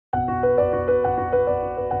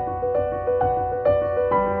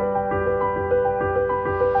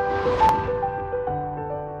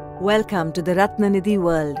Welcome to the Ratna Nidhi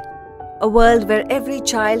world, a world where every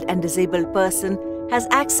child and disabled person has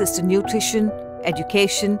access to nutrition,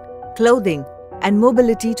 education, clothing, and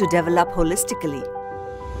mobility to develop holistically.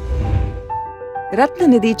 Ratna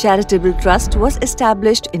Nidhi Charitable Trust was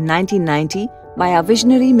established in 1990 by our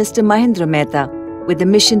visionary Mr. Mahendra Mehta with the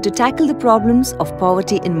mission to tackle the problems of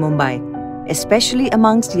poverty in Mumbai, especially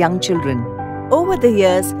amongst young children. Over the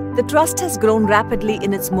years, the trust has grown rapidly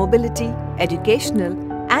in its mobility, educational,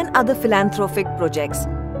 and other philanthropic projects,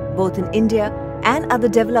 both in India and other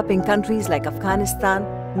developing countries like Afghanistan,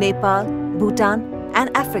 Nepal, Bhutan, and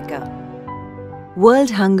Africa. World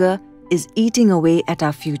hunger is eating away at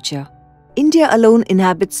our future. India alone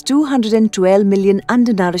inhabits 212 million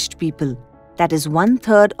undernourished people. That is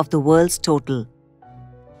 1/3 of the world's total.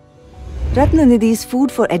 Ratna Nidhi's Food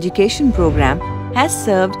for Education program has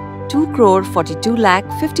served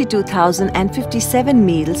 2,42,52,057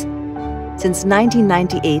 meals since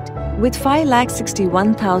 1998, with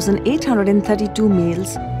 5,61,832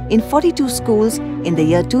 meals in 42 schools in the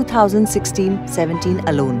year 2016-17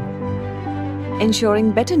 alone,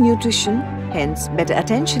 ensuring better nutrition, hence better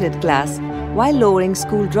attention at class, while lowering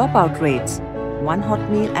school dropout rates, one hot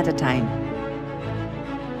meal at a time.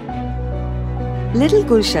 Little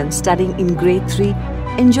Gulshan, studying in grade 3,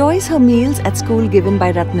 enjoys her meals at school given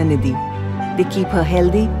by Ratna Nidhi. They keep her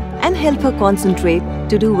healthy and help her concentrate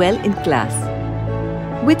to do well in class.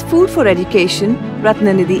 With Food for Education,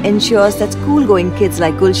 Ratna Nidhi ensures that school-going kids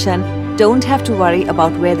like Gulshan don't have to worry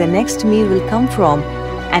about where their next meal will come from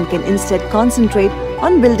and can instead concentrate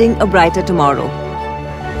on building a brighter tomorrow.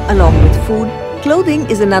 Along with food, clothing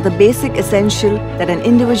is another basic essential that an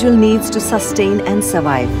individual needs to sustain and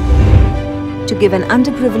survive. To give an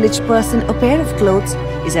underprivileged person a pair of clothes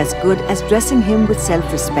is as good as dressing him with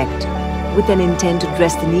self-respect. With an intent to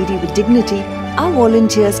dress the needy with dignity, our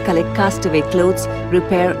volunteers collect castaway clothes,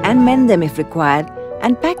 repair and mend them if required,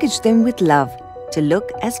 and package them with love to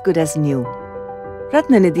look as good as new.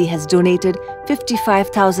 Ratna Nidhi has donated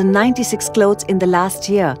 55,096 clothes in the last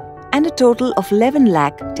year and a total of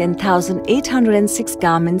 11,10,806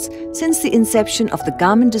 garments since the inception of the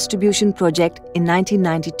Garment Distribution Project in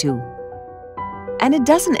 1992. And it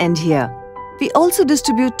doesn't end here. We also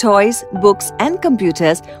distribute toys, books and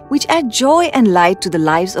computers which add joy and light to the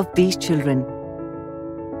lives of these children.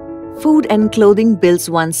 Food and clothing builds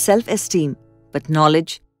one's self-esteem, but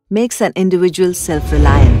knowledge makes an individual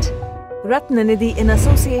self-reliant. Ratna Nidhi, in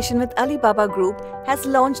association with Alibaba Group, has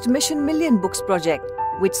launched Mission Million Books project,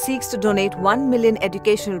 which seeks to donate 1 million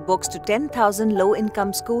educational books to 10,000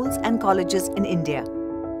 low-income schools and colleges in India.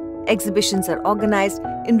 Exhibitions are organized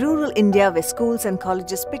in rural India where schools and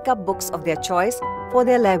colleges pick up books of their choice for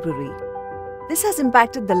their library. This has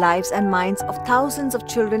impacted the lives and minds of thousands of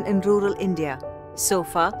children in rural India. So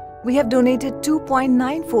far, we have donated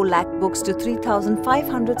 2.94 lakh books to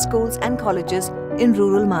 3,500 schools and colleges in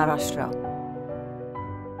rural Maharashtra.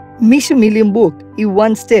 Mission Million Book is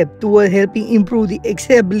one step toward helping improve the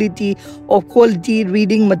accessibility of quality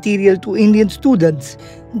reading material to Indian students.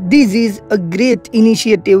 This is a great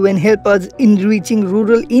initiative and help us in reaching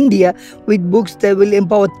rural India with books that will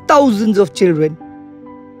empower thousands of children.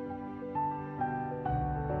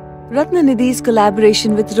 Ratna Nidhi's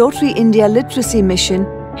collaboration with Rotary India Literacy Mission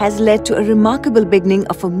has led to a remarkable beginning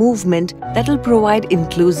of a movement that will provide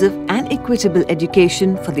inclusive and equitable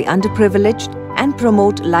education for the underprivileged and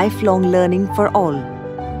promote lifelong learning for all.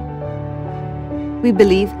 We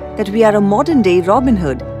believe that we are a modern-day Robin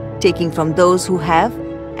Hood, taking from those who have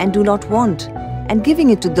and do not want, and giving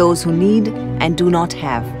it to those who need and do not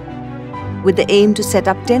have. With the aim to set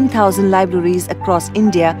up 10,000 libraries across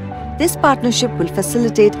India, this partnership will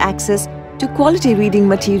facilitate access to quality reading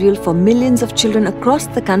material for millions of children across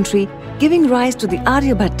the country, giving rise to the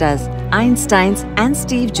Aryabhattas, Einsteins and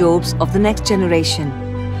Steve Jobs of the next generation.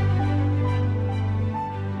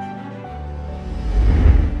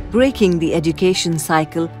 Breaking the education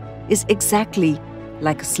cycle is exactly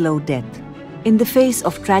like a slow death. In the face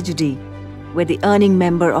of tragedy, where the earning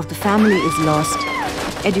member of the family is lost,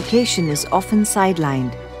 education is often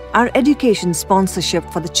sidelined. Our education sponsorship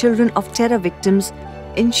for the children of terror victims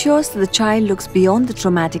ensures that the child looks beyond the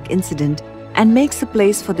traumatic incident and makes a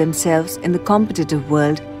place for themselves in the competitive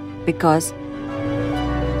world because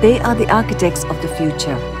they are the architects of the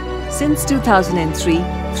future. Since 2003,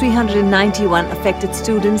 391 affected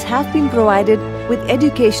students have been provided with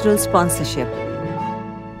educational sponsorship.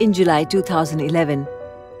 In July 2011,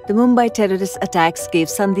 the Mumbai terrorist attacks gave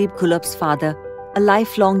Sandeep Gulab's father a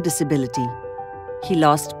lifelong disability. He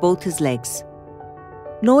lost both his legs.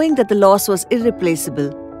 Knowing that the loss was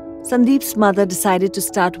irreplaceable, Sandeep's mother decided to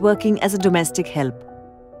start working as a domestic help.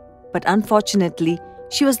 But unfortunately,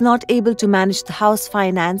 she was not able to manage the house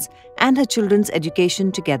finance and her children's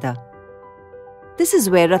education together. This is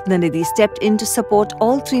where Ratna Nidhi stepped in to support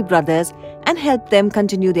all three brothers and help them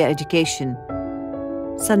continue their education.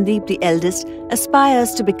 Sandeep, the eldest,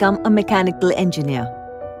 aspires to become a mechanical engineer.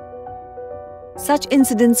 Such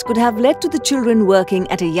incidents could have led to the children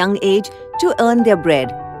working at a young age to earn their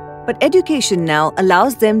bread, but education now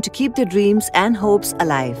allows them to keep their dreams and hopes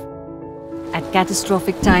alive. At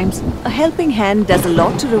catastrophic times, a helping hand does a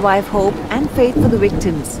lot to revive hope and faith for the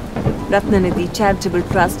victims. Ratna Nidhi Charitable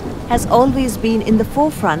Trust has always been in the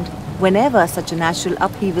forefront whenever such a natural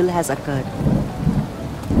upheaval has occurred.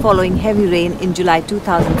 Following heavy rain in July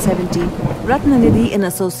 2017, Ratna Nidhi, in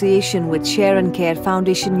association with Share and Care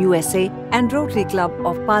Foundation USA and Rotary Club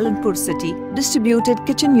of Palanpur City, distributed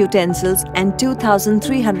kitchen utensils and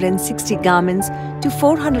 2,360 garments to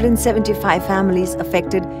 475 families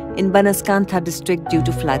affected in Banaskantha district due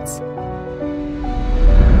to floods.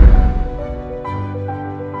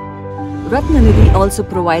 Ratna Nidhi also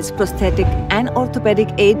provides prosthetic and orthopedic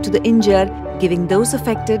aid to the injured, giving those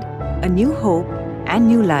affected a new hope and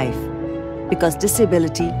new life, because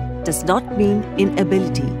disability does not mean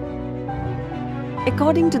inability.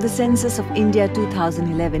 According to the Census of India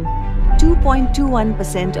 2011,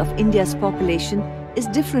 2.21% of India's population is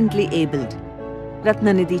differently abled.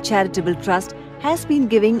 Ratna Nidhi Charitable Trust has been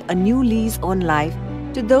giving a new lease on life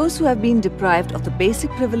to those who have been deprived of the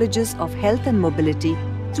basic privileges of health and mobility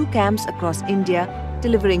through camps across India,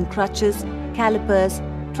 delivering crutches, calipers,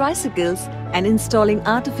 tricycles, and installing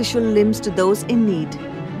artificial limbs to those in need.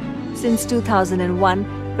 Since 2001,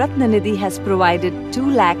 Ratna Nidhi has provided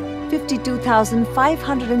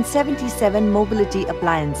 2,52,577 mobility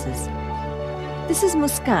appliances. This is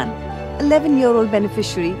Muskan, 11-year-old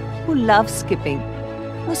beneficiary who loves skipping.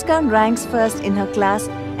 Muskan ranks first in her class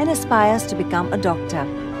and aspires to become a doctor.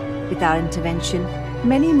 With our intervention,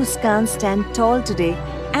 many Muskans stand tall today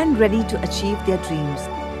and ready to achieve their dreams.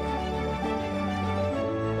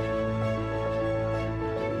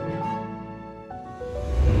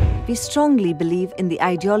 We strongly believe in the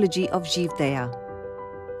ideology of Jeev Daya.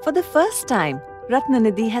 For the first time, Ratna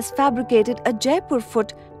Nidhi has fabricated a Jaipur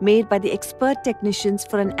foot made by the expert technicians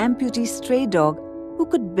for an amputee stray dog who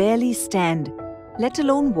could barely stand, let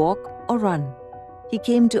alone walk or run. He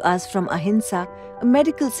came to us from Ahimsa, a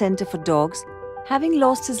medical center for dogs, having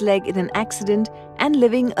lost his leg in an accident and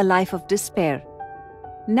living a life of despair.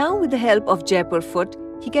 Now, with the help of Jaipur foot,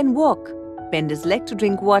 he can walk, bend his leg to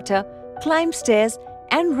drink water, climb stairs,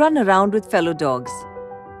 and run around with fellow dogs.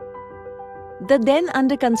 The then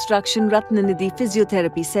under construction Ratna Nidhi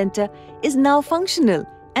Physiotherapy Center is now functional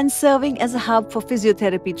and serving as a hub for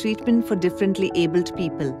physiotherapy treatment for differently abled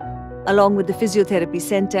people. Along with the Physiotherapy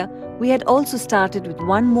Center, we had also started with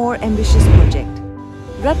one more ambitious project.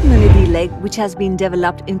 Ratna Nidhi Leg, which has been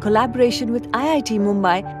developed in collaboration with IIT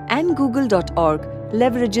Mumbai and Google.org,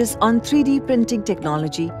 leverages on 3D printing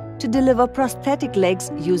technology to deliver prosthetic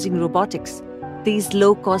legs using robotics. These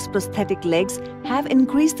low-cost prosthetic legs have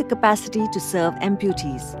increased the capacity to serve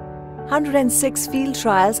amputees. 106 field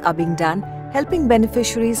trials are being done, helping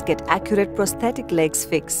beneficiaries get accurate prosthetic legs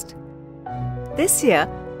fixed. This year,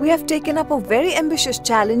 we have taken up a very ambitious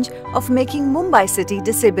challenge of making Mumbai city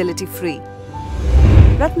disability-free.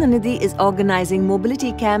 Ratna Nidhi is organizing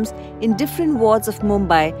mobility camps in different wards of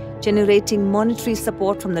Mumbai, generating monetary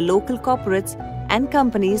support from the local corporates and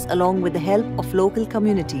companies along with the help of local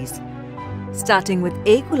communities. Starting with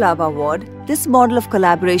A Kulaba ward, this model of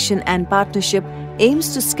collaboration and partnership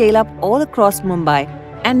aims to scale up all across Mumbai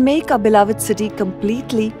and make our beloved city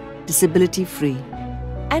completely disability-free.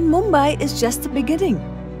 And Mumbai is just the beginning.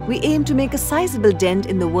 We aim to make a sizable dent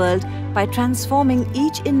in the world by transforming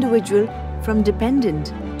each individual from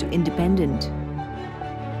dependent to independent.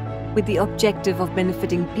 With the objective of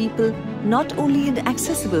benefiting people not only in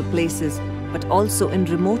accessible places but also in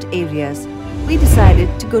remote areas, we decided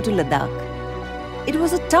to go to Ladakh. It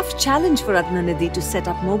was a tough challenge for Ratna Nidhi to set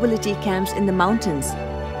up mobility camps in the mountains,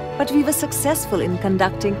 but we were successful in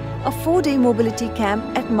conducting a 4-day mobility camp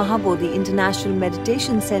at Mahabodhi International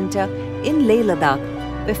Meditation Center in Leh Ladakh,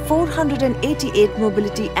 where 488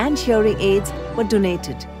 mobility and hearing aids were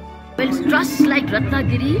donated. Well, trusts like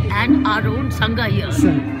Ratnagiri and our own Sangha here,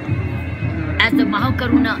 Sir. as the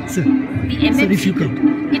Mahakaruna, Sir. the Sir, if you MFC. could.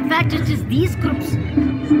 In fact, it is these groups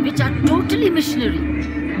which are totally missionary,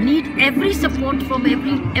 need every support from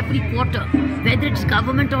every quarter, whether it's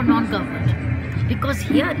government or non-government. Because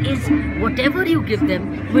here is whatever you give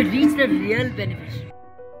them will reach the real beneficiary.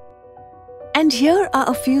 And here are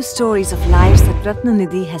a few stories of lives that Ratna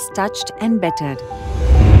Nidhi has touched and bettered.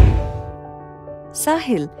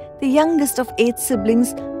 Sahil, the youngest of 8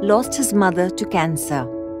 siblings, lost his mother to cancer.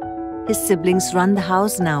 His siblings run the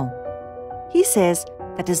house now. He says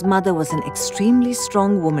that his mother was an extremely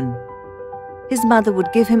strong woman. His mother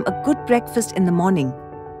would give him a good breakfast in the morning.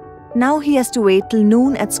 Now he has to wait till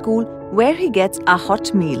noon at school, where he gets a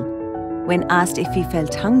hot meal. When asked if he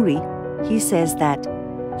felt hungry, he says that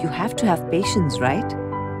you have to have patience, right?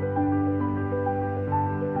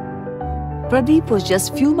 Pradeep was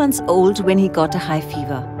just few months old when he got a high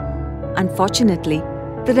fever. Unfortunately,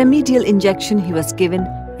 the remedial injection he was given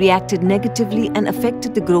reacted negatively and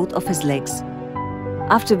affected the growth of his legs.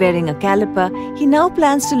 After wearing a caliper, he now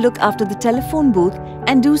plans to look after the telephone booth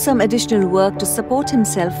and do some additional work to support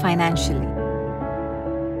himself financially.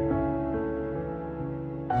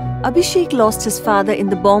 Abhishek lost his father in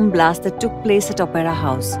the bomb blast that took place at Opera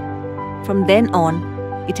House. From then on,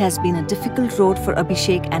 it has been a difficult road for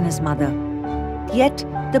Abhishek and his mother. Yet,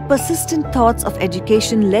 the persistent thoughts of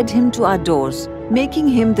education led him to our doors, making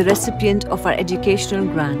him the recipient of our educational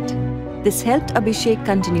grant. This helped Abhishek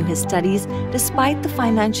continue his studies despite the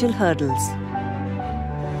financial hurdles.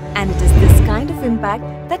 And it is this kind of impact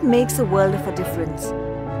that makes a world of a difference.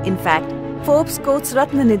 In fact, Forbes quotes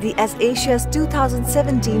Ratna Nidhi as Asia's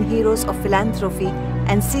 2017 Heroes of Philanthropy,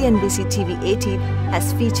 and CNBC TV 18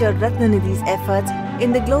 has featured Ratna Nidhi's efforts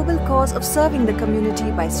in the global cause of serving the community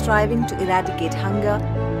by striving to eradicate hunger,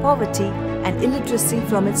 poverty, and illiteracy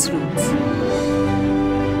from its roots.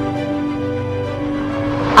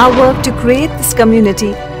 Our work to create this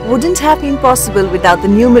community wouldn't have been possible without the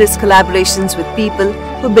numerous collaborations with people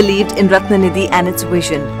who believed in Ratna Nidhi and its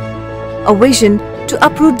vision. A vision to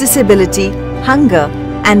uproot disability, hunger,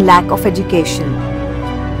 and lack of education.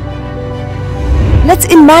 Let's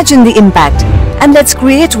imagine the impact and let's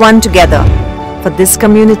create one together for this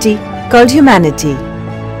community called humanity.